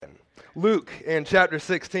Luke in chapter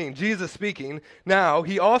 16, Jesus speaking, now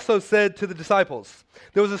he also said to the disciples,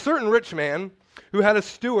 there was a certain rich man who had a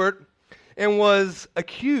steward and was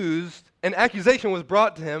accused, an accusation was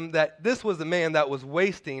brought to him that this was the man that was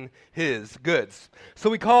wasting his goods.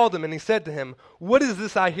 So he called him and he said to him, what is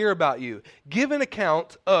this I hear about you? Give an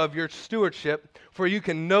account of your stewardship, for you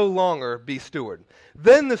can no longer be steward.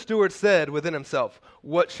 Then the steward said within himself,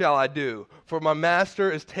 what shall I do? For my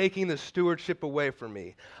master is taking the stewardship away from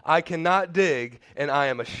me. I cannot dig, and I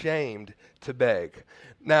am ashamed to beg.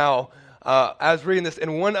 Now, I was reading this,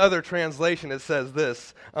 in one other translation it says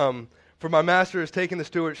this, for my master is taking the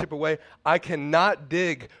stewardship away. I cannot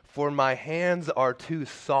dig, for my hands are too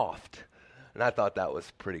soft. And I thought that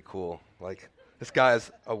was pretty cool. Like, this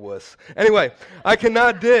guy's a wuss. Anyway, I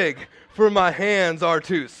cannot dig, for my hands are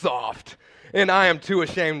too soft, and I am too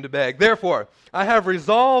ashamed to beg. Therefore, I have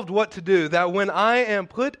resolved what to do, that when I am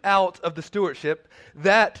put out of the stewardship,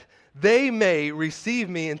 that they may receive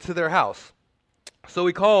me into their house. So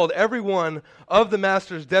he called every one of the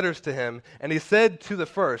master's debtors to him, and he said to the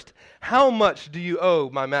first, how much do you owe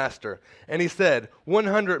my master? And he said,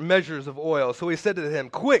 100 measures of oil. So he said to him,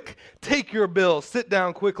 quick, take your bill, sit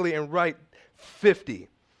down quickly, and write 50.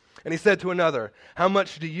 And he said to another, how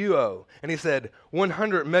much do you owe? And he said,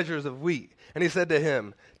 100 measures of wheat. And he said to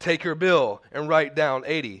him, take your bill and write down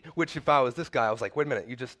 80. Which if I was this guy, I was like, wait a minute,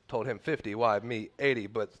 you just told him 50. Why, me 80?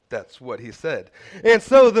 But that's what he said. And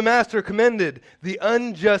so the master commended the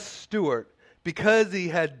unjust steward because he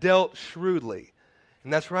had dealt shrewdly.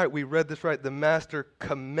 And that's right, we read this right. The master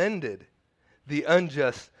commended the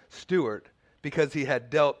unjust steward because he had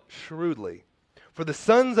dealt shrewdly. For the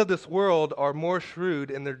sons of this world are more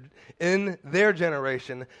shrewd in their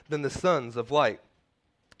generation than the sons of light.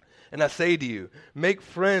 And I say to you, make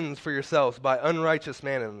friends for yourselves by unrighteous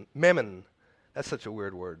mammon. That's such a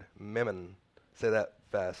weird word, mammon. Say that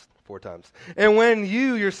fast 4 times. And when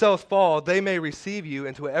you yourselves fall, they may receive you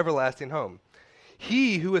into an everlasting home.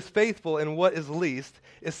 He who is faithful in what is least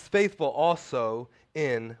is faithful also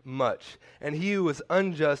in much. And he who is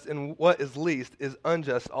unjust in what is least is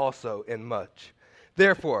unjust also in much.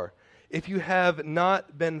 Therefore, if you have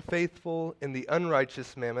not been faithful in the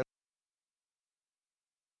unrighteous mammon,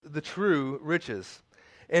 the true riches.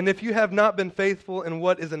 And if you have not been faithful in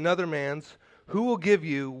what is another man's, who will give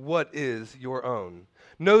you what is your own?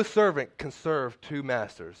 No servant can serve 2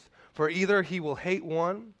 masters, for either he will hate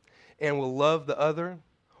one and will love the other,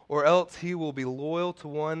 or else he will be loyal to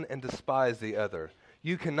one and despise the other.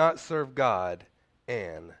 You cannot serve God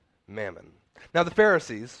and mammon. Now the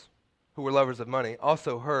Pharisees, who were lovers of money,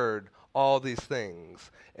 also heard all these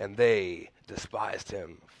things, and they despised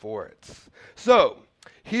him for it. So,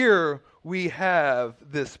 here we have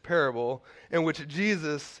this parable in which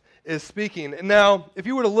Jesus is speaking. Now, if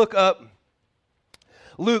you were to look up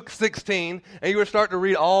Luke 16, and you were to start to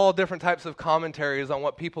read all different types of commentaries on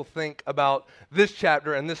what people think about this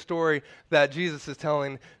chapter and this story that Jesus is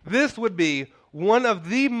telling, this would be one of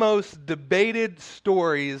the most debated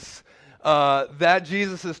stories that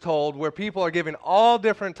Jesus is told, where people are giving all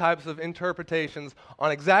different types of interpretations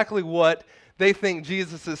on exactly what they think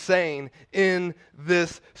Jesus is saying in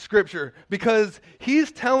this scripture. Because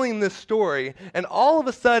he's telling this story, and all of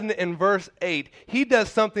a sudden in verse 8, he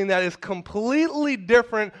does something that is completely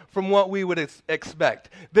different from what we would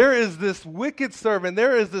expect. There is this wicked servant,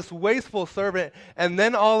 there is this wasteful servant, and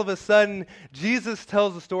then all of a sudden, Jesus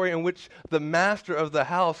tells a story in which the master of the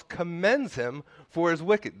house commends him for his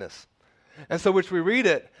wickedness. And so which we read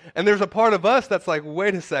it, and there's a part of us that's like,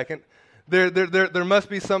 wait a second, there must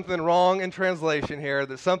be something wrong in translation here,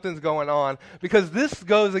 that something's going on, because this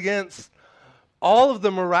goes against all of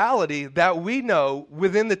the morality that we know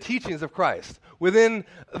within the teachings of Christ, within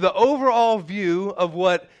the overall view of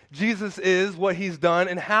what Jesus is, what he's done,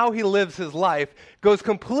 and how he lives his life, goes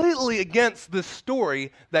completely against the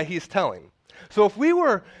story that he's telling. So if we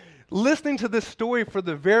were listening to this story for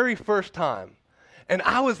the very first time, and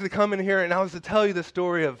I was to come in here and I was to tell you the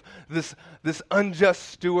story of this unjust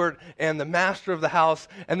steward and the master of the house,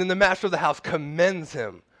 and then the master of the house commends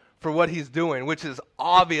him for what he's doing, which is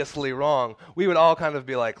obviously wrong, we would all kind of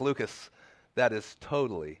be like, Lucas, that is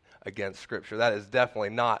totally against Scripture. That is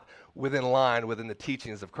definitely not within line within the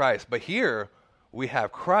teachings of Christ. But here we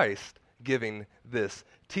have Christ giving this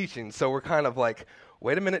teaching. So we're kind of like,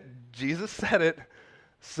 wait a minute, Jesus said it,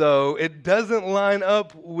 so it doesn't line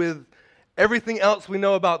up with everything else we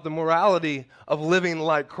know about the morality of living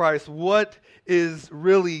like Christ. What is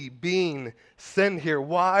really being said here?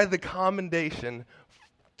 Why the commendation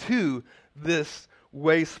to this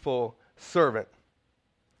wasteful servant?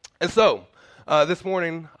 And so, this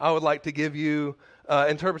morning, I would like to give you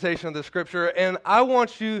interpretation of the scripture, and I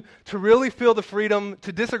want you to really feel the freedom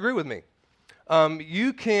to disagree with me.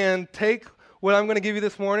 You can take what I'm going to give you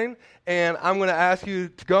this morning, and I'm going to ask you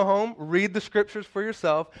to go home, read the scriptures for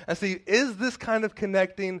yourself, and see, is this kind of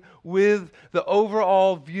connecting with the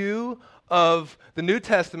overall view of the New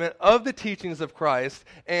Testament, of the teachings of Christ,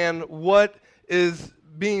 and what is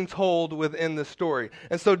being told within the story.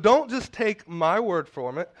 And so don't just take my word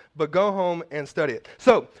for it, but go home and study it.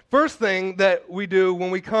 So first thing that we do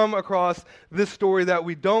when we come across this story that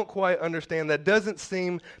we don't quite understand, that doesn't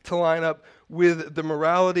seem to line up with the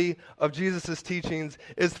morality of Jesus' teachings,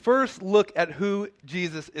 is first look at who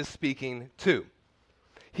Jesus is speaking to.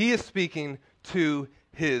 He is speaking to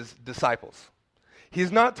his disciples.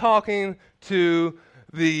 He's not talking to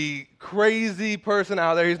the crazy person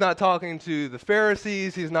out there. He's not talking to the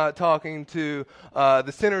Pharisees. He's not talking to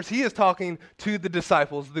the sinners. He is talking to the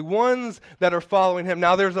disciples, the ones that are following him.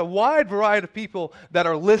 Now, there's a wide variety of people that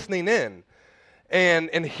are listening in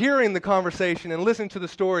and hearing the conversation and listening to the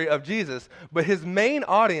story of Jesus, but his main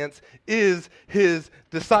audience is his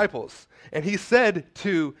disciples. And he said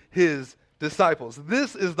to his disciples,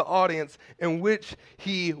 this is the audience in which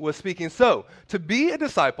he was speaking. So, to be a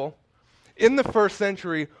disciple in the first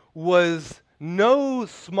century was no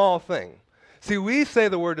small thing. See, we say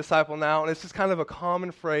the word disciple now, and it's just kind of a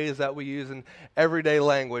common phrase that we use in everyday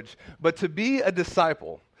language. But to be a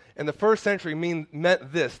disciple in the first century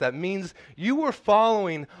meant this. That means you were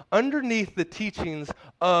following underneath the teachings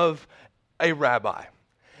of a rabbi.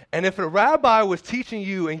 And if a rabbi was teaching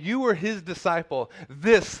you and you were his disciple,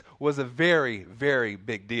 this was a very, very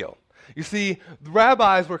big deal. You see, the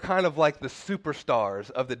rabbis were kind of like the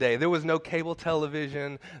superstars of the day. There was no cable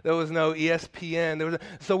television. There was no ESPN.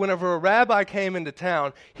 So whenever a rabbi came into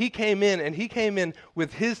town, he came in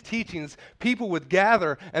with his teachings. People would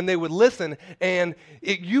gather and they would listen, and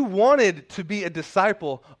you wanted to be a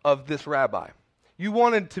disciple of this rabbi. You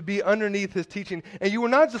wanted to be underneath his teaching, and you were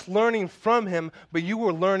not just learning from him, but you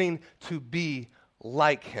were learning to be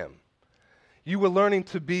like him. You were learning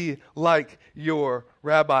to be like your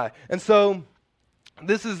rabbi. And so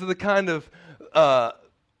this is the kind of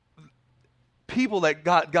people that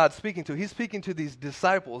God's speaking to. He's speaking to these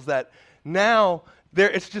disciples that now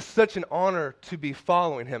it's just such an honor to be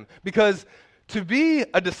following him. Because to be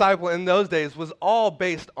a disciple in those days was all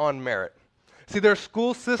based on merit. See, their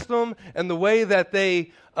school system and the way that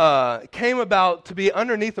they came about to be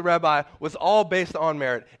underneath the rabbi was all based on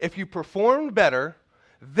merit. If you performed better,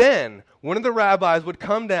 then one of the rabbis would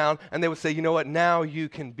come down and they would say, you know what, now you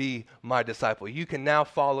can be my disciple. You can now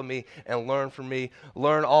follow me and learn from me,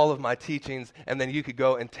 learn all of my teachings, and then you could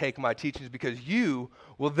go and take my teachings because you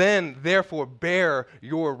will then therefore bear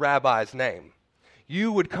your rabbi's name.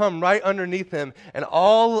 You would come right underneath him, and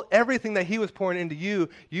everything that he was pouring into you,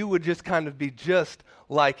 you would just kind of be just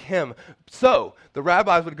like him. So the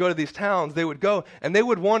rabbis would go to these towns, they would go, and they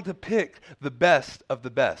would want to pick the best of the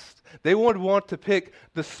best. They would want to pick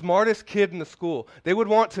the smartest kid in the school. They would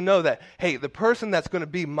want to know that, hey, the person that's going to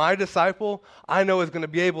be my disciple, I know is going to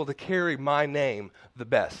be able to carry my name the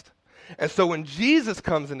best. And so when Jesus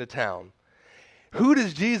comes into town, who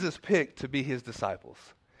does Jesus pick to be his disciples?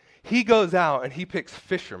 He goes out and he picks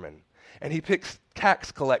fishermen, and he picks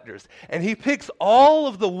tax collectors, and he picks all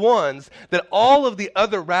of the ones that all of the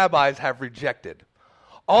other rabbis have rejected.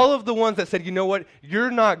 All of the ones that said, you know what,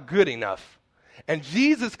 you're not good enough. And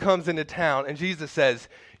Jesus comes into town and Jesus says,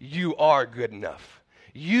 you are good enough.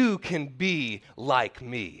 You can be like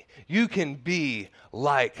me. You can be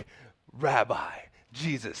like Rabbi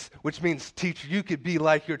Jesus, which means teacher. You could be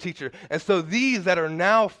like your teacher. And so these that are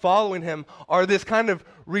now following him are this kind of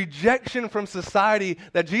rejection from society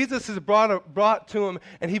that Jesus has brought to him,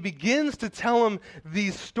 and he begins to tell them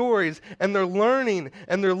these stories, and they're learning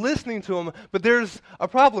and they're listening to him. But there's a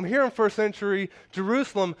problem. Here in first century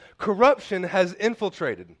Jerusalem, corruption has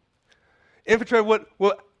infiltrated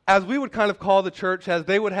what as we would kind of call the church, as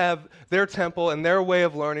they would have their temple and their way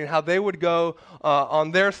of learning, how they would go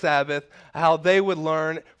on their Sabbath, how they would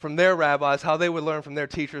learn from their rabbis, how they would learn from their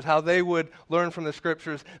teachers, how they would learn from the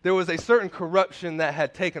scriptures. There was a certain corruption that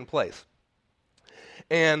had taken place.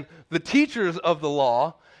 And the teachers of the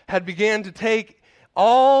law had began to take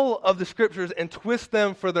all of the scriptures and twist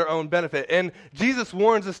them for their own benefit. And Jesus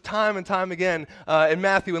warns us time and time again in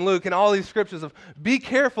Matthew and Luke and all these scriptures of be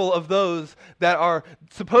careful of those that are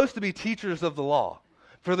supposed to be teachers of the law,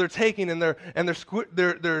 for they're taking and they're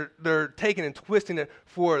taking and twisting it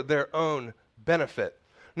for their own benefit.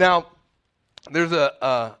 Now, there's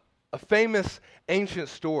a famous ancient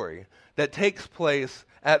story that takes place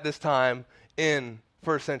at this time in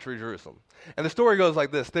first century Jerusalem. And the story goes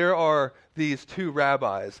like this. There are these two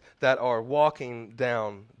rabbis that are walking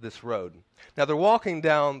down this road. Now, they're walking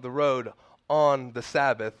down the road on the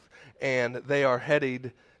Sabbath, and they are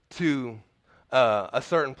headed to a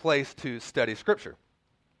certain place to study Scripture.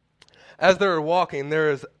 As they're walking,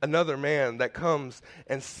 there is another man that comes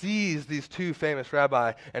and sees these two famous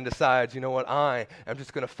rabbis and decides, you know what, I am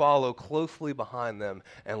just going to follow closely behind them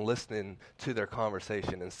and listen to their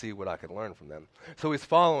conversation and see what I can learn from them. So he's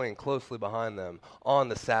following closely behind them on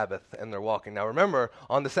the Sabbath, and they're walking. Now remember,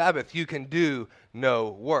 on the Sabbath, you can do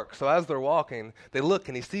no work. So as they're walking, they look,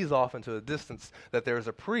 and he sees off into the distance that there is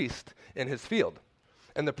a priest in his field.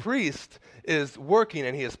 And the priest is working,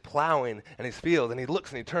 and he is plowing in his field, and he looks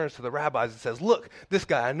and he turns to the rabbis and says, look, this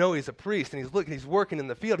guy, I know he's a priest, and he's working in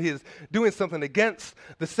the field. He is doing something against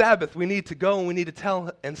the Sabbath. We need to go, and we need to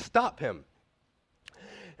tell and stop him.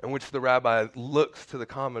 In which the rabbi looks to the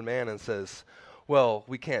common man and says, well,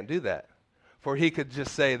 we can't do that. For he could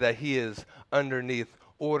just say that he is underneath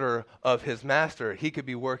order of his master. He could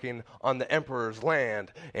be working on the emperor's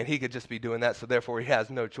land, and he could just be doing that, so therefore he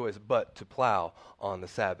has no choice but to plow on the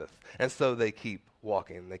Sabbath. And so they keep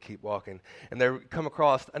walking, and they come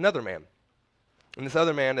across another man. And this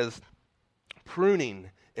other man is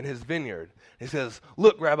pruning in his vineyard. He says,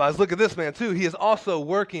 look, rabbis, look at this man too. He is also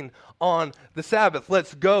working on the Sabbath.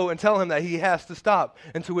 Let's go and tell him that he has to stop.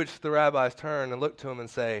 And to which the rabbis turn and look to him and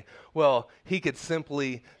say, well, he could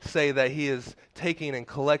simply say that he is taking and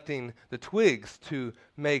collecting the twigs to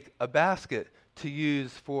make a basket to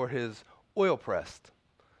use for his oil press.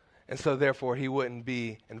 And so therefore he wouldn't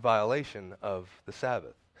be in violation of the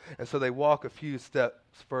Sabbath. And so they walk a few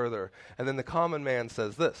steps further. And then the common man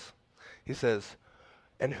says this. He says,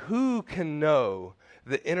 and who can know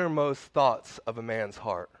the innermost thoughts of a man's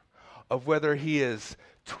heart, of whether he is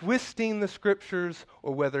twisting the Scriptures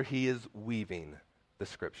or whether he is weaving the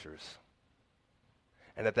Scriptures?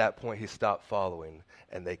 And at that point, he stopped following,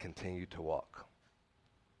 and they continued to walk.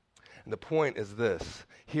 And the point is this.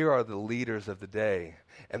 Here are the leaders of the day,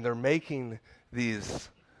 and they're making these,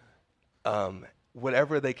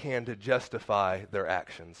 whatever they can to justify their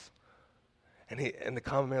actions. And the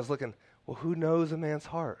common man is looking, well, who knows a man's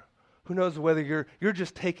heart? Who knows whether you're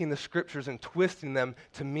just taking the Scriptures and twisting them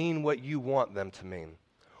to mean what you want them to mean,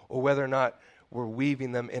 or whether or not we're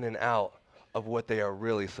weaving them in and out of what they are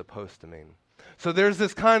really supposed to mean. So there's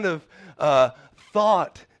this kind of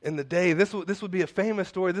thought in the day. This would be a famous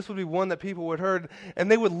story. This would be one that people would heard, and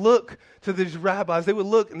they would look to these rabbis. They would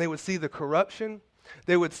look and they would see the corruption.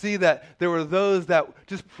 They would see that there were those that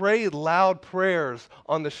just prayed loud prayers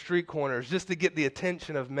on the street corners just to get the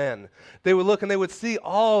attention of men. They would look and they would see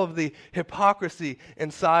all of the hypocrisy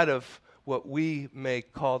inside of what we may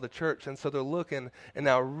call the church. And so they're looking, and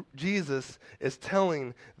now Jesus is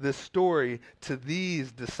telling this story to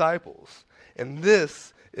these disciples. And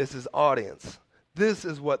this is his audience. This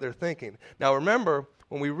is what they're thinking. Now remember,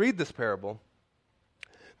 when we read this parable,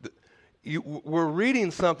 we're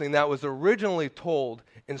reading something that was originally told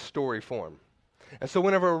in story form. And so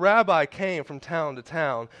whenever a rabbi came from town to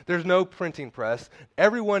town, there's no printing press.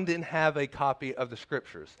 Everyone didn't have a copy of the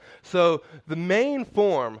Scriptures. So the main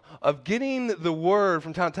form of getting the word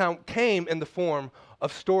from town to town came in the form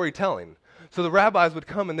of storytelling. So the rabbis would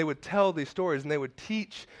come and they would tell these stories and they would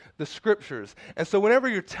teach the Scriptures. And so whenever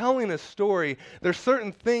you're telling a story, there's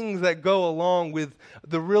certain things that go along with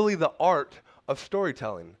the art of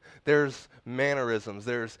storytelling. There's mannerisms,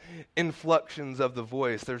 there's inflections of the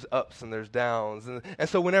voice, there's ups and there's downs. And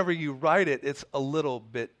so whenever you write it, it's a little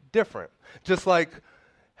bit different. Just like,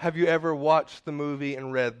 have you ever watched the movie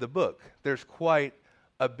and read the book? There's quite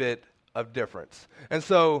a bit of difference. And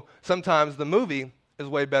so sometimes the movie is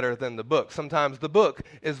way better than the book. Sometimes the book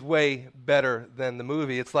is way better than the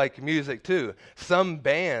movie. It's like music too. Some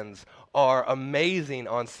bands are amazing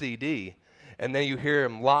on CD, and then you hear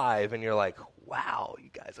them live and you're like, wow, you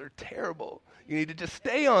guys are terrible. You need to just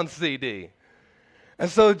stay on CD. And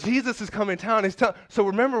so Jesus is coming to town. So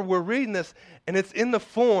remember, we're reading this, and it's in the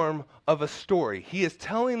form of a story. He is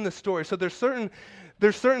telling the story. So there's certain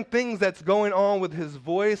things that's going on with his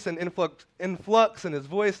voice and influx in his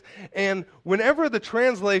voice. And whenever the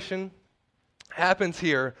translation happens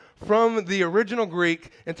here from the original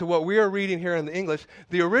Greek into what we are reading here in the English,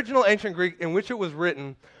 the original ancient Greek in which it was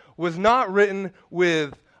written was not written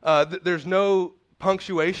with there's no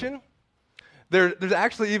punctuation. There's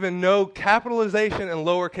actually even no capitalization in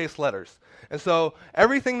lowercase letters. And so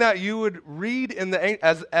everything that you would read in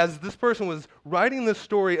as this person was writing the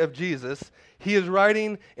story of Jesus, he is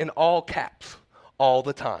writing in all caps all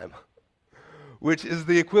the time, which is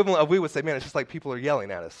the equivalent of, we would say, man, it's just like people are yelling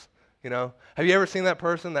at us. You know, have you ever seen that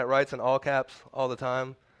person that writes in all caps all the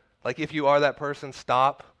time? Like, if you are that person,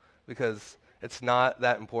 stop, because it's not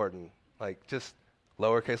that important. Like, just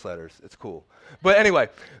lowercase letters. It's cool. But anyway,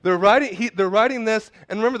 they're writing this,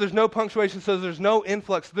 and remember, there's no punctuation, so there's no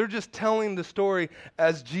influx. They're just telling the story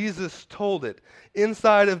as Jesus told it.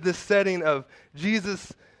 Inside of this setting of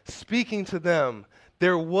Jesus speaking to them,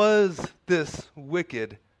 there was this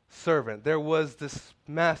wicked servant. There was this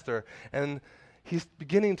master, and he's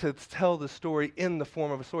beginning to tell the story in the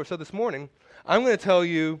form of a story. So this morning, I'm going to tell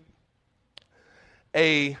you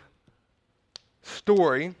a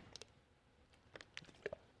story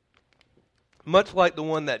much like the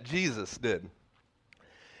one that Jesus did.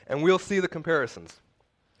 And we'll see the comparisons.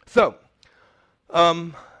 So,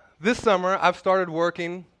 this summer, I've started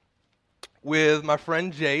working with my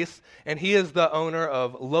friend Jace, and he is the owner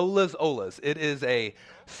of Lola's Olas. It is a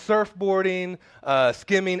surfboarding,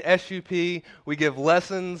 skimming SUP. We give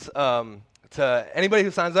lessons to anybody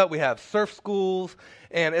who signs up. We have surf schools,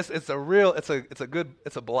 and it's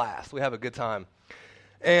a blast. We have a good time.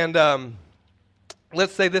 And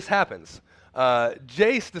let's say this happens.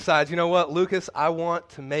 Jace decides, you know what, Lucas, I want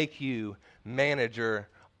to make you manager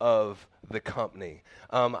of the company.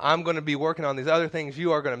 I'm going to be working on these other things.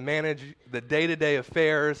 You are going to manage the day-to-day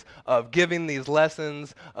affairs of giving these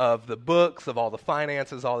lessons, of the books, of all the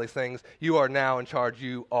finances, all these things. You are now in charge.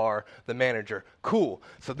 You are the manager. Cool.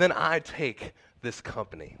 So then I take this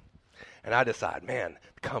company, and I decide, man,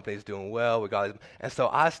 the company's doing well. And so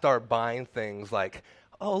I start buying things like,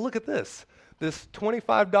 oh, look at this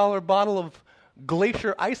 $25 bottle of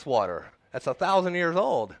glacier ice water. That's 1,000 years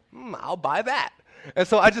old. I'll buy that. And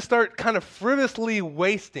so I just start kind of frivolously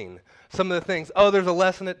wasting some of the things. Oh, there's a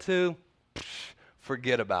lesson at 2.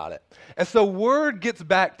 Forget about it. And so word gets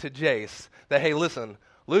back to Jace that, hey, listen,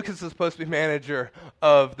 Lucas is supposed to be manager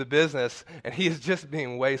of the business, and he is just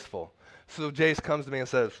being wasteful. So Jace comes to me and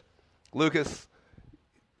says, Lucas,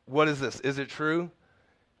 what is this? Is it true?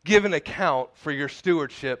 Give an account for your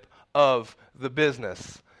stewardship of the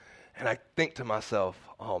business. And I think to myself,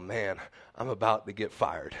 oh man, I'm about to get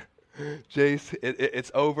fired. Jace,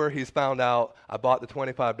 it's over. He's found out I bought the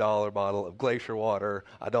 $25 bottle of glacier water.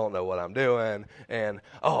 I don't know what I'm doing. And,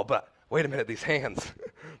 but wait a minute, these hands,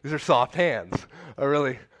 these are soft hands.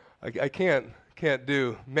 I can't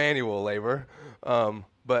do manual labor.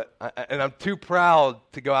 But I'm too proud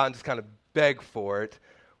to go out and just kind of beg for it.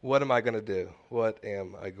 What am I going to do? What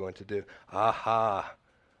am I going to do? Aha,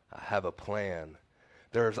 I have a plan.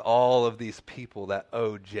 There's all of these people that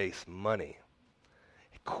owe Jace money.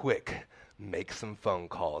 Quick, make some phone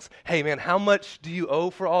calls. Hey man, how much do you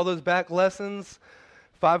owe for all those back lessons?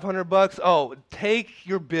 $500? Oh, take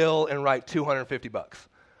your bill and write $250.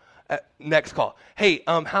 Next call. Hey,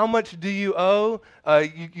 how much do you owe?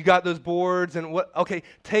 You got those boards and what? Okay,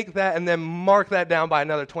 take that and then mark that down by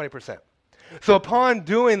another 20%. So upon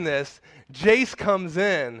doing this, Jace comes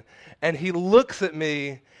in and he looks at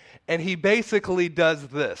me and he basically does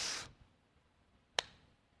this.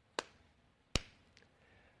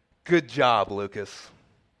 Good job, Lucas.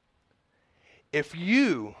 If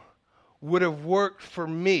you would have worked for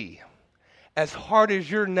me as hard as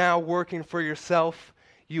you're now working for yourself,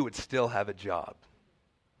 you would still have a job.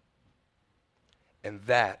 And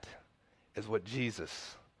that is what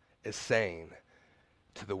Jesus is saying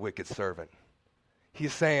to the wicked servant.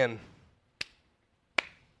 He's saying,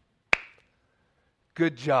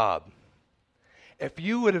 good job. If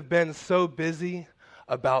you would have been so busy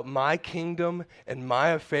about my kingdom and my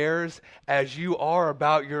affairs as you are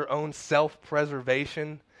about your own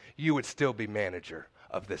self-preservation, you would still be manager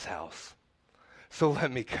of this house. So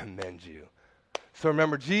let me commend you. So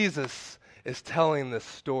remember, Jesus is telling this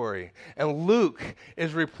story, and Luke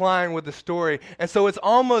is replying with the story. And so it's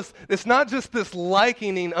not just this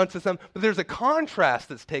likening unto some, but there's a contrast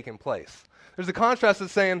that's taking place. There's a contrast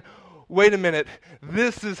that's saying, wait a minute,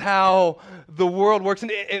 this is how the world works.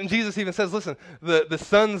 And Jesus even says, listen, the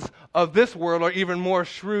sons of this world are even more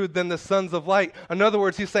shrewd than the sons of light. In other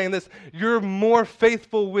words, he's saying this, you're more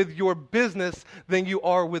faithful with your business than you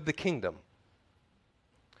are with the kingdom.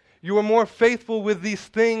 You are more faithful with these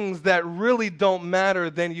things that really don't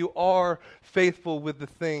matter than you are faithful with the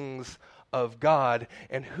things of God.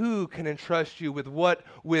 And who can entrust you with what?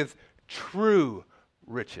 With true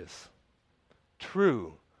riches.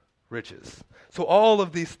 True riches. So all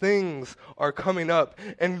of these things are coming up.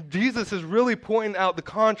 And Jesus is really pointing out the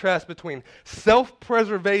contrast between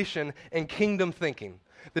self-preservation and kingdom thinking.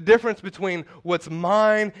 The difference between what's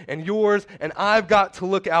mine and yours, and I've got to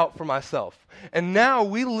look out for myself. And now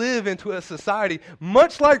we live into a society,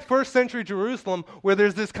 much like first century Jerusalem, where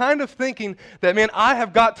there's this kind of thinking that, man, I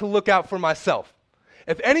have got to look out for myself.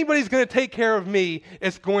 If anybody's going to take care of me,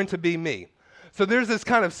 it's going to be me. So there's this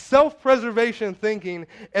kind of self-preservation thinking,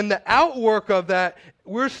 and the outwork of that,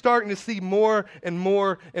 we're starting to see more and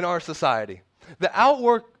more in our society. The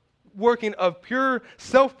outworking of pure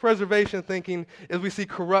self-preservation thinking is we see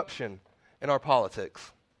corruption in our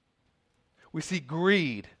politics. We see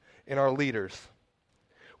greed in our leaders.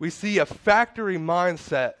 We see a factory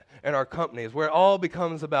mindset in our companies where it all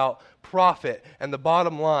becomes about profit and the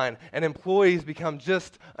bottom line, and employees become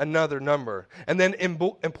just another number. And then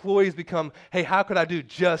employees become, hey, how could I do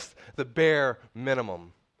just the bare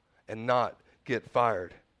minimum and not get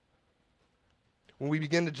fired? When we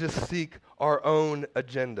begin to just seek our own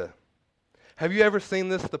agenda. Have you ever seen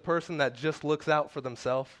this, the person that just looks out for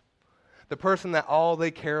themselves? The person that all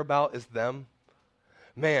they care about is them?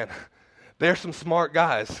 Man, they're some smart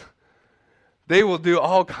guys. They will do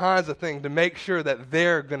all kinds of things to make sure that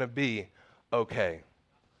they're going to be okay.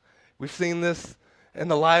 We've seen this in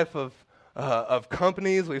the life of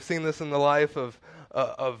companies. We've seen this in the life of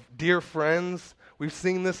dear friends. We've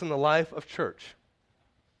seen this in the life of church.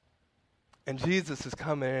 And Jesus is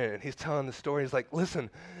coming in, and he's telling the story. He's like, listen,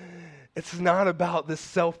 it's not about this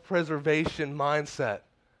self-preservation mindset.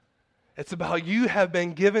 It's about you have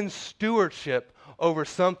been given stewardship over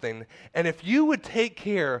something, and if you would take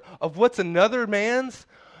care of what's another man's,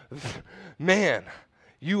 man,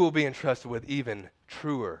 you will be entrusted with even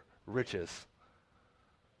truer riches.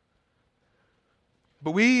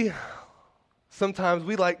 But sometimes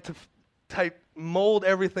we like to mold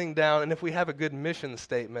everything down, and if we have a good mission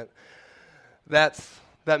statement, that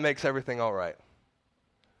makes everything all right.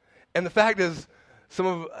 And the fact is,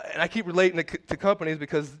 and I keep relating to companies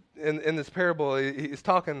because in this parable, he's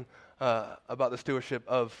talking about the stewardship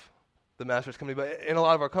of the master's company. But in a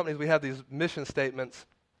lot of our companies, we have these mission statements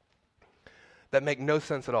that make no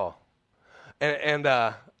sense at all. And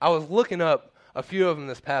I was looking up a few of them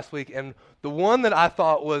this past week, and the one that I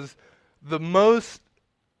thought was the most,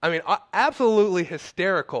 absolutely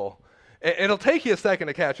hysterical. It'll take you a second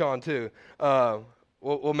to catch on, too.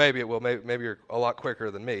 Well, maybe it will. Maybe you're a lot quicker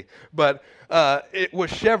than me. But it was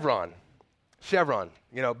Chevron. Chevron,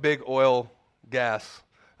 big oil, gas,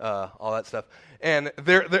 all that stuff. And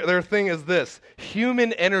their thing is this: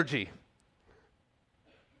 human energy.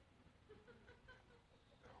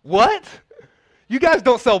 What? You guys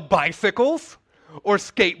don't sell bicycles or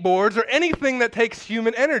skateboards or anything that takes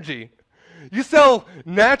human energy. You sell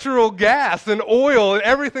natural gas and oil and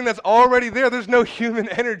everything that's already there. There's no human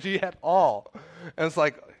energy at all. And it's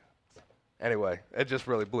like, anyway, it just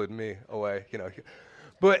really blew me away,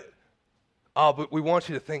 But we want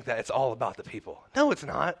you to think that it's all about the people. No, it's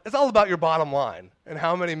not. It's all about your bottom line and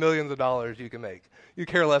how many millions of dollars you can make. You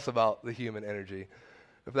care less about the human energy.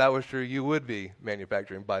 If that was true, you would be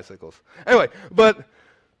manufacturing bicycles. Anyway, but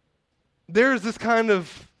there's this kind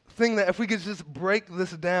of thing that if we could just break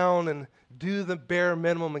this down and do the bare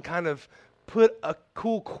minimum and kind of put a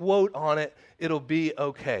cool quote on it, it'll be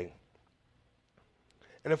okay.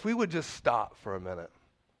 And if we would just stop for a minute,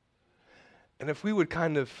 and if we would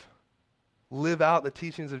kind of live out the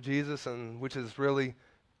teachings of Jesus, and which is really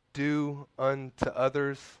do unto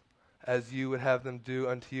others as you would have them do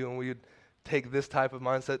unto you, and we would take this type of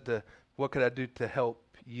mindset to what could I do to help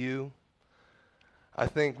you, I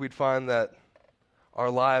think we'd find that our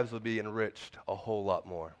lives would be enriched a whole lot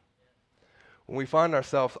more. When we find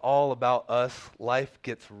ourselves all about us, life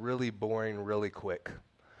gets really boring really quick.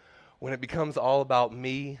 When it becomes all about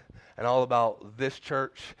me and all about this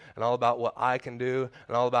church and all about what I can do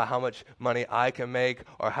and all about how much money I can make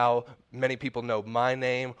or how many people know my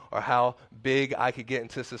name or how big I could get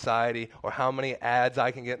into society or how many ads I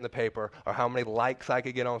can get in the paper or how many likes I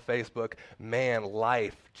could get on Facebook, man,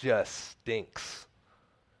 life just stinks.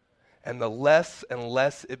 And the less and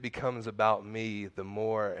less it becomes about me, the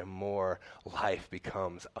more and more life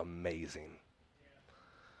becomes amazing.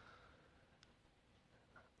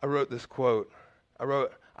 I wrote this quote.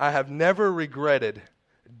 I have never regretted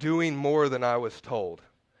doing more than I was told,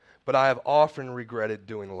 but I have often regretted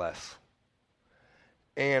doing less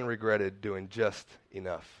and regretted doing just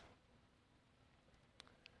enough.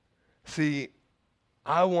 See,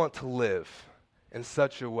 I want to live in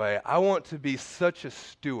such a way. I want to be such a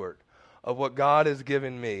steward of what God has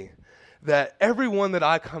given me that everyone that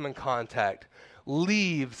I come in contact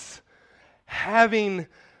leaves having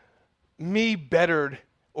me bettered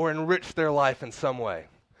or enriched their life in some way.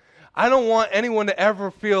 I don't want anyone to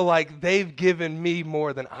ever feel like they've given me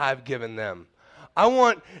more than I've given them.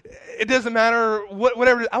 It doesn't matter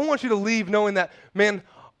whatever it is, I want you to leave knowing that, man,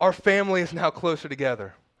 our family is now closer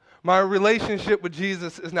together. My relationship with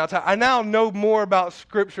Jesus is now tight. I now know more about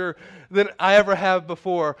Scripture than I ever have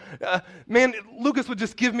before. Man, Lucas would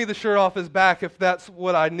just give me the shirt off his back if that's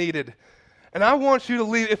what I needed. And I want you to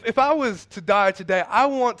leave, if I was to die today, I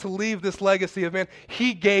want to leave this legacy of, man,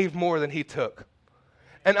 he gave more than he took.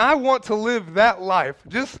 And I want to live that life.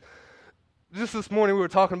 Just this morning we were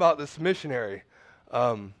talking about this missionary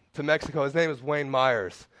to Mexico. His name is Wayne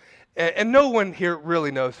Myers. And no one here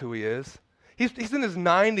really knows who he is. He's in his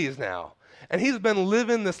 90s now. And he's been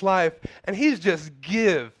living this life, and he's just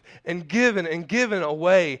given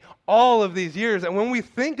away all of these years. And when we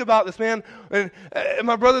think about this man, and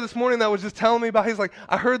my brother this morning that was just telling me about, he's like,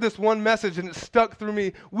 I heard this one message, and it stuck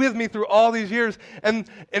with me through all these years. And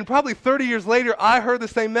probably 30 years later, I heard the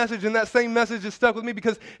same message, and that same message just stuck with me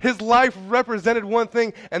because his life represented one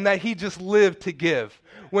thing, and that he just lived to give.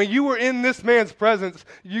 When you were in this man's presence,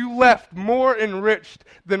 you left more enriched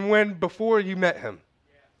than when before you met him.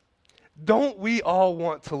 Don't we all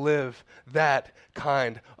want to live that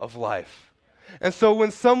kind of life? And so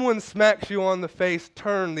when someone smacks you on the face,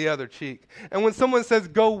 turn the other cheek. And when someone says,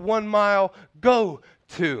 go 1 mile, go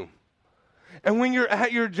 2. And when you're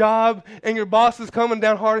at your job and your boss is coming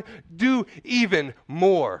down hard, do even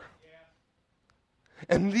more.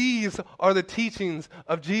 And these are the teachings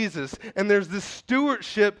of Jesus. And there's this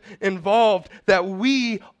stewardship involved that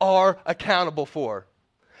we are accountable for.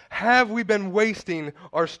 Have we been wasting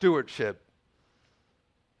our stewardship?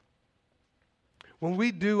 When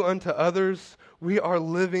we do unto others, we are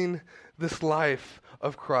living this life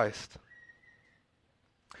of Christ.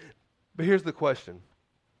 But here's the question.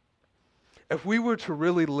 If we were to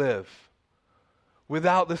really live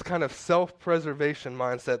without this kind of self-preservation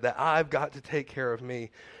mindset that I've got to take care of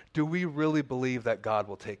me, do we really believe that God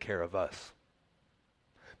will take care of us?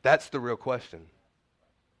 That's the real question.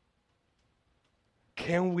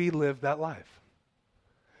 Can we live that life?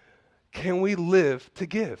 Can we live to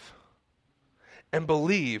give and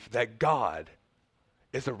believe that God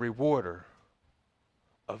is a rewarder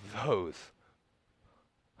of those?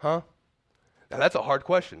 Huh? Now that's a hard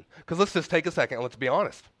question, because let's just take a second and let's be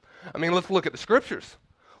honest. I mean, let's look at the scriptures.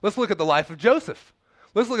 Let's look at the life of Joseph.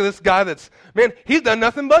 Let's look at this guy he's done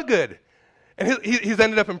nothing but good. And he's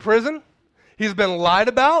ended up in prison. He's been lied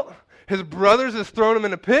about. His brothers has thrown him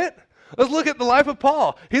in a pit. Let's look at the life of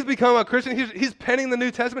Paul. He's become a Christian. He's penning the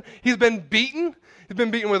New Testament. He's been beaten. He's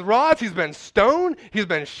been beaten with rods. He's been stoned. He's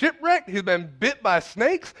been shipwrecked. He's been bit by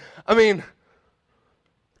snakes. I mean,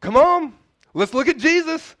 come on. Let's look at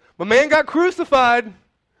Jesus. My man got crucified.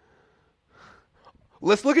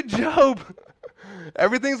 Let's look at Job.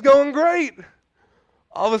 Everything's going great.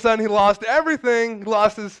 All of a sudden, he lost everything. He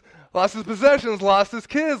lost his possessions, lost his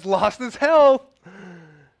kids, lost his health.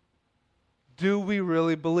 Do we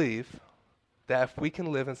really believe that if we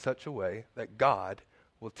can live in such a way that God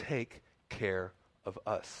will take care of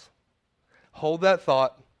us? Hold that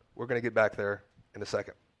thought. We're going to get back there in a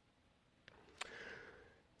second.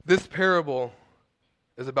 This parable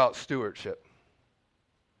is about stewardship.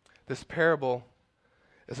 This parable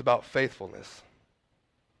is about faithfulness.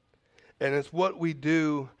 And it's what we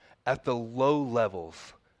do at the low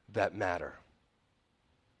levels that matter.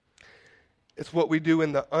 It's what we do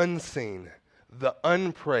in the unseen, the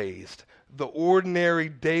unpraised, the ordinary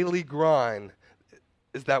daily grind.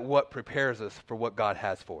 Is that what prepares us for what God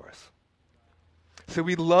has for us? So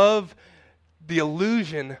we love the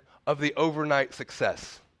illusion of the overnight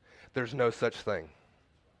success. There's no such thing.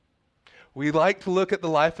 We like to look at the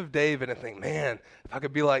life of David and think, man, if I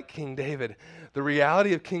could be like King David. The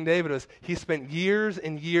reality of King David is he spent years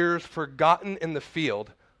and years forgotten in the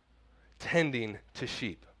field tending to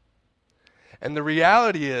sheep. And the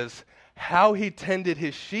reality is how he tended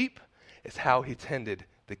his sheep is how he tended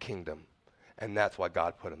the kingdom. And that's why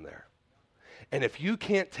God put him there. And if you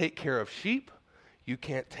can't take care of sheep, you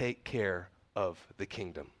can't take care of the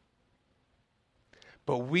kingdom.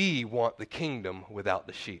 But we want the kingdom without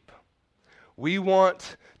the sheep. We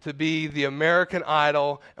want to be the American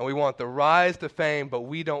Idol, and we want the rise to fame, but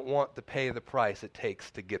we don't want to pay the price it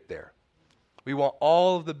takes to get there. We want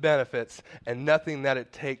all of the benefits and nothing that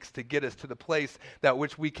it takes to get us to the place that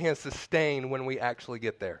which we can sustain when we actually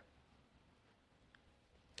get there.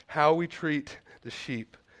 How we treat the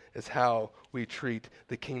sheep is how we treat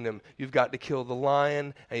the kingdom. You've got to kill the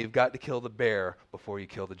lion, and you've got to kill the bear before you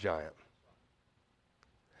kill the giant.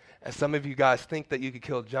 And some of you guys think that you could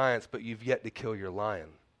kill giants, but you've yet to kill your lion.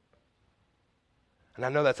 And I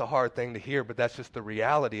know that's a hard thing to hear, but that's just the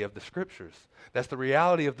reality of the scriptures. That's the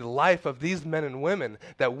reality of the life of these men and women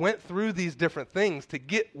that went through these different things to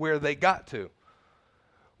get where they got to.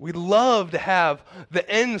 We love to have the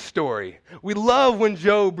end story. We love when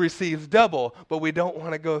Job receives double, but we don't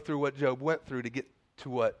want to go through what Job went through to get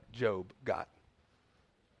to what Job got.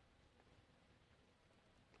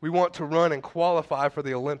 We want to run and qualify for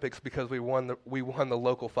the Olympics because we won the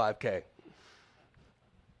local 5K.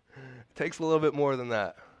 It takes a little bit more than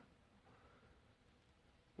that.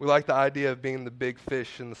 We like the idea of being the big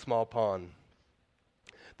fish in the small pond.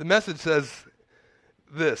 The Message says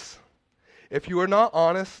this: if you are not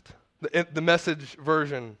honest, the Message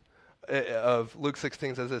version of Luke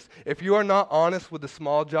 16 says this: if you are not honest with the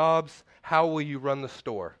small jobs, how will you run the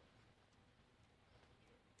store?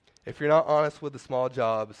 If you're not honest with the small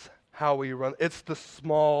jobs, how will you run? It's the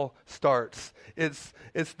small starts. It's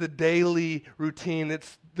the daily routine.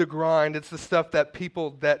 It's the grind. It's the stuff that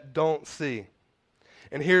people that don't see.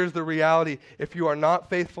 And here's the reality: if you are not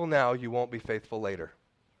faithful now, you won't be faithful later.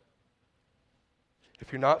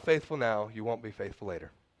 If you're not faithful now, you won't be faithful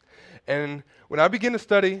later. And when I began to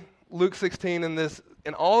study Luke 16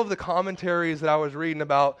 and all of the commentaries that I was reading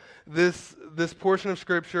about this portion of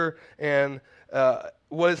Scripture and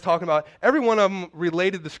what it's talking about, every one of them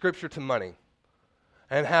related the Scripture to money,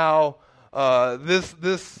 and how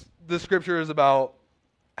this Scripture is about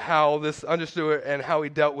how this understood it and how he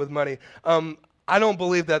dealt with money. I don't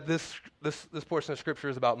believe that this portion of Scripture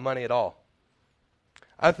is about money at all.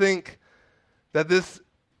 I think that this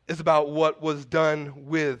is about what was done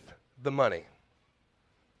with the money.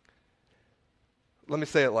 Let me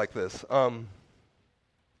say it like this. I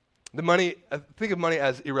think of money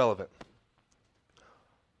as irrelevant.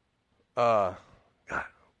 God, let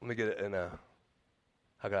me get it in a,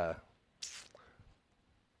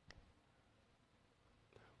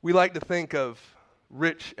 we like to think of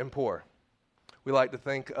rich and poor. We like to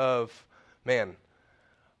think of, man,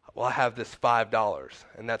 well, I have this $5,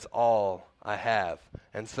 and that's all I have.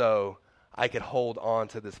 And so I could hold on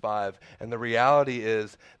to this 5. And the reality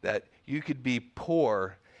is that you could be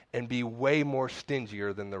poor and be way more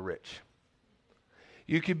stingier than the rich.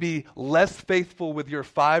 You could be less faithful with your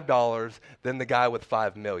 $5 than the guy with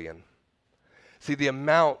 5 million. See, the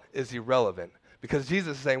amount is irrelevant, because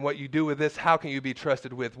Jesus is saying, what you do with this, how can you be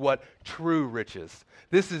trusted with what true riches?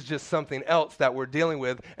 This is just something else that we're dealing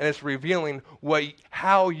with, and it's revealing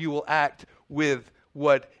how you will act with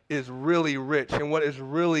what is really rich and what is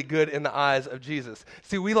really good in the eyes of Jesus.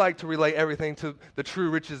 See, we like to relate everything to the true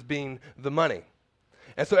riches being the money.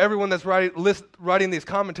 And so everyone that's writing these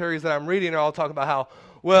commentaries that I'm reading are all talking about how,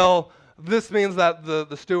 well, this means that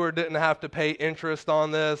the steward didn't have to pay interest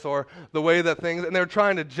on this, or the way that things, and they're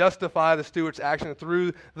trying to justify the steward's action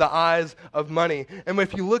through the eyes of money. And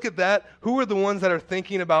if you look at that, who are the ones that are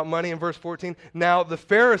thinking about money in verse 14? Now the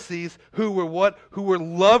Pharisees, who were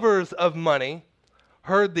lovers of money,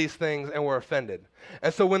 heard these things and were offended.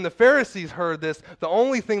 And so when the Pharisees heard this, the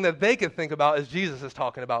only thing that they could think about is Jesus is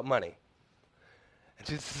talking about money. And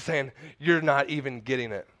Jesus is saying, you're not even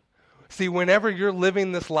getting it. See, whenever you're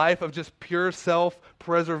living this life of just pure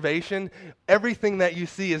self-preservation, everything that you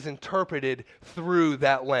see is interpreted through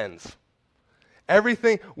that lens.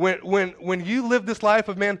 Everything, when you live this life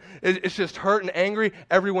of, man, it's just hurt and angry,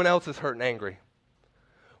 everyone else is hurt and angry.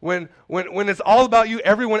 When it's all about you,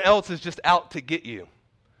 everyone else is just out to get you.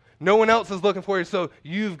 No one else is looking for you, so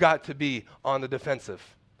you've got to be on the defensive.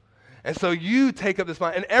 And so you take up this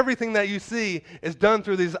mind, and everything that you see is done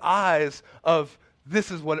through these eyes of,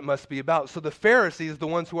 this is what it must be about. So the Pharisees, the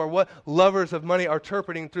ones who are what? Lovers of money, are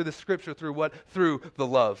interpreting through the Scripture through what? Through the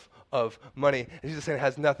love of money. And Jesus is saying it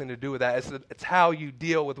has nothing to do with that. It's how you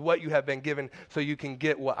deal with what you have been given so you can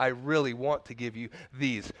get what I really want to give you,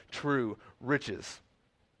 these true riches.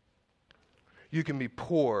 You can be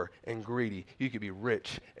poor and greedy. You can be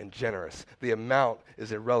rich and generous. The amount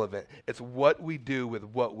is irrelevant. It's what we do with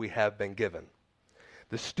what we have been given.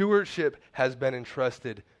 The stewardship has been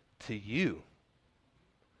entrusted to you.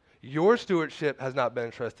 Your stewardship has not been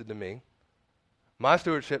entrusted to me. My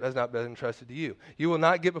stewardship has not been entrusted to you. You will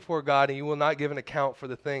not get before God, and you will not give an account for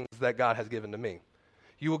the things that God has given to me.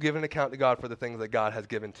 You will give an account to God for the things that God has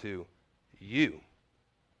given to you.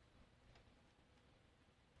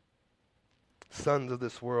 Sons of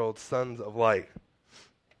this world, sons of light.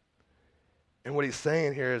 And what he's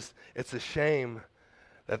saying here is, it's a shame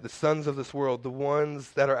that the sons of this world, the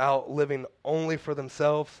ones that are out living only for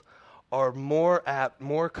themselves, are more apt,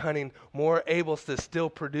 more cunning, more able to still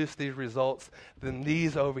produce these results than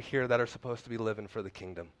these over here that are supposed to be living for the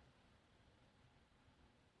kingdom.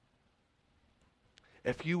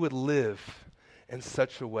 If you would live in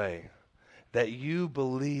such a way that you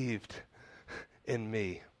believed in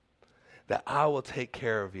me, that I will take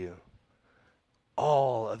care of you,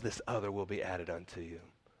 all of this other will be added unto you.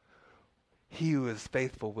 He who is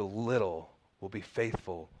faithful with little will be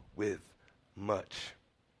faithful with much.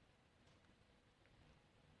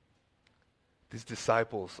 These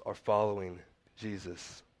disciples are following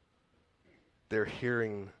Jesus. They're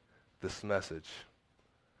hearing this message.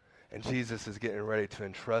 And Jesus is getting ready to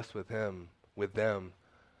entrust with them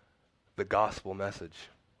the gospel message.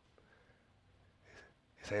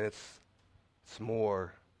 He's saying it's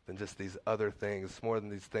more than just these other things. It's more than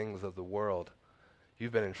these things of the world.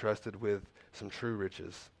 You've been entrusted with some true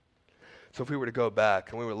riches. So if we were to go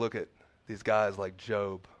back and we were to look at these guys like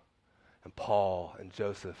Job and Paul and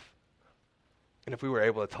Joseph, and if we were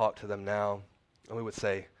able to talk to them now, and we would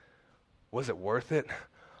say, was it worth it?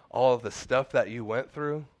 All of the stuff that you went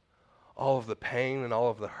through, all of the pain and all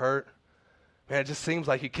of the hurt. Man, it just seems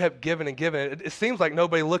like you kept giving and giving. It seems like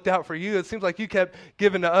nobody looked out for you. It seems like you kept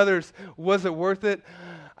giving to others. Was it worth it?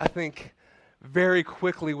 I think very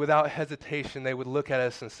quickly, without hesitation, they would look at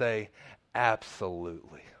us and say,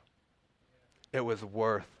 absolutely. It was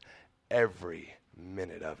worth every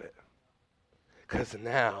minute of it. Because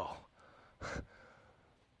now,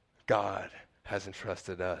 God has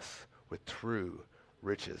entrusted us with true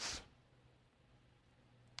riches.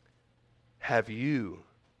 Have you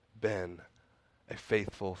been a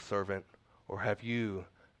faithful servant, or have you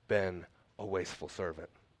been a wasteful servant?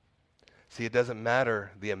 See, it doesn't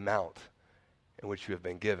matter the amount in which you have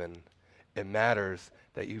been given. It matters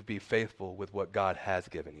that you be faithful with what God has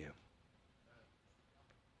given you.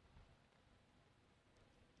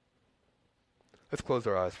 Let's close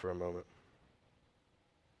our eyes for a moment.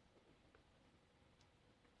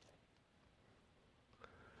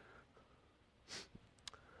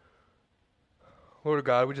 Lord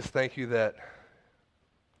God, we just thank you that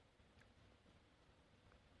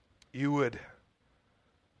you would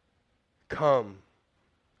come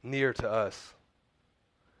near to us.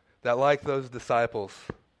 That like those disciples,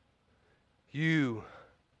 you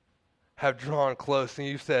have drawn close and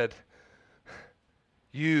you said,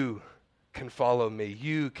 you can follow me.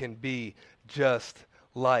 You can be just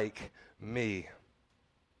like me.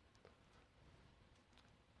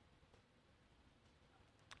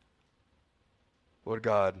 Lord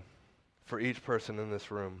God, for each person in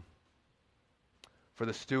this room, for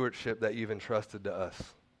the stewardship that you've entrusted to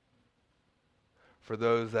us, for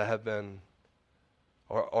those that have been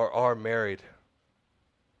or are married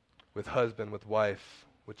with husband, with wife,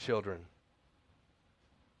 with children,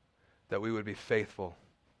 that we would be faithful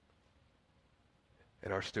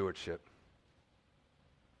in our stewardship,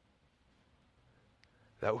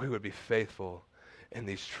 that we would be faithful in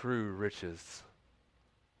these true riches,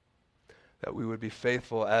 that we would be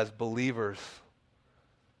faithful as believers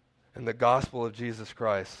in the gospel of Jesus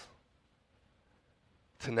Christ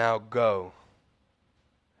to now go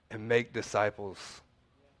and make disciples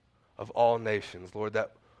of all nations. Lord,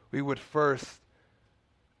 that we would first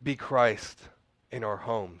be Christ in our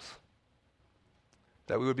homes,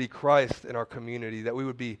 that we would be Christ in our community, that we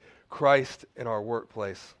would be Christ in our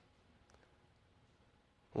workplace.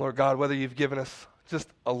 Lord God, whether you've given us just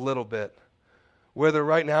a little bit, whether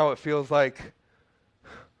right now it feels like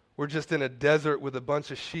we're just in a desert with a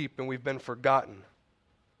bunch of sheep and we've been forgotten,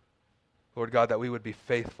 Lord God, that we would be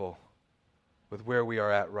faithful with where we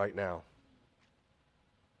are at right now.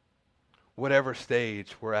 Whatever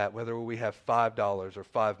stage we're at, whether we have $5 or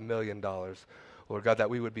 $5 million, Lord God, that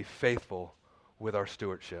we would be faithful with our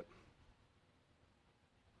stewardship.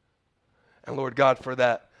 And Lord God, for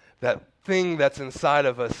that thing that's inside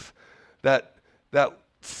of us, that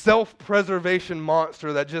self-preservation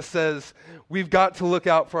monster that just says we've got to look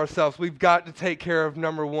out for ourselves, we've got to take care of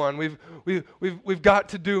number one, we've got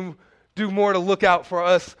to do more to look out for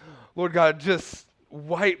us. Lord God, just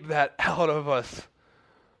wipe that out of us.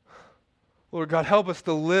 Lord God, help us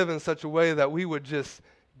to live in such a way that we would just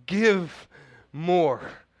give more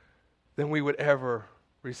than we would ever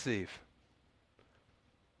receive.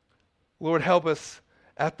 Lord, help us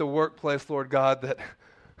at the workplace, Lord God,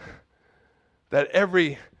 that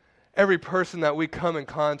every person that we come in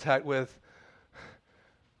contact with,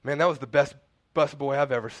 man, that was the best busboy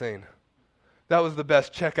I've ever seen. That was the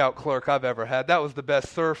best checkout clerk I've ever had. That was the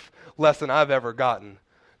best surf lesson I've ever gotten.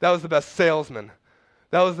 That was the best salesman.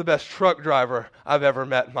 That was the best truck driver I've ever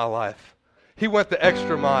met in my life. He went the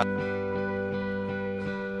extra mile.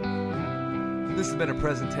 This has been a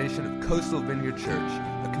presentation of Coastal Vineyard Church,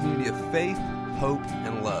 a community of faith, hope,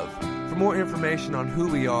 and love. For more information on who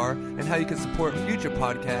we are and how you can support future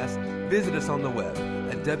podcasts, visit us on the web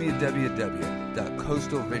at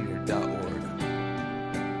www.coastalvineyard.org.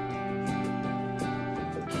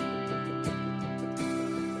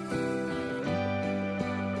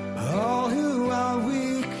 All who are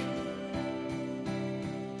weak,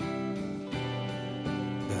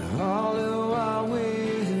 all who are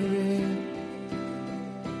weary,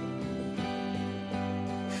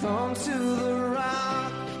 come to the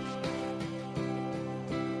rock,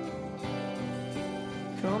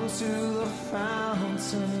 come to the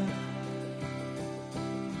fountain.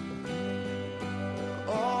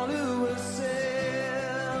 All who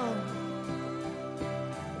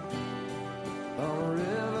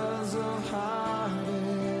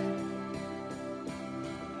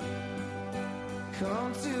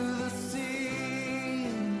come to the sea.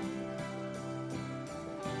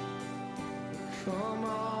 Come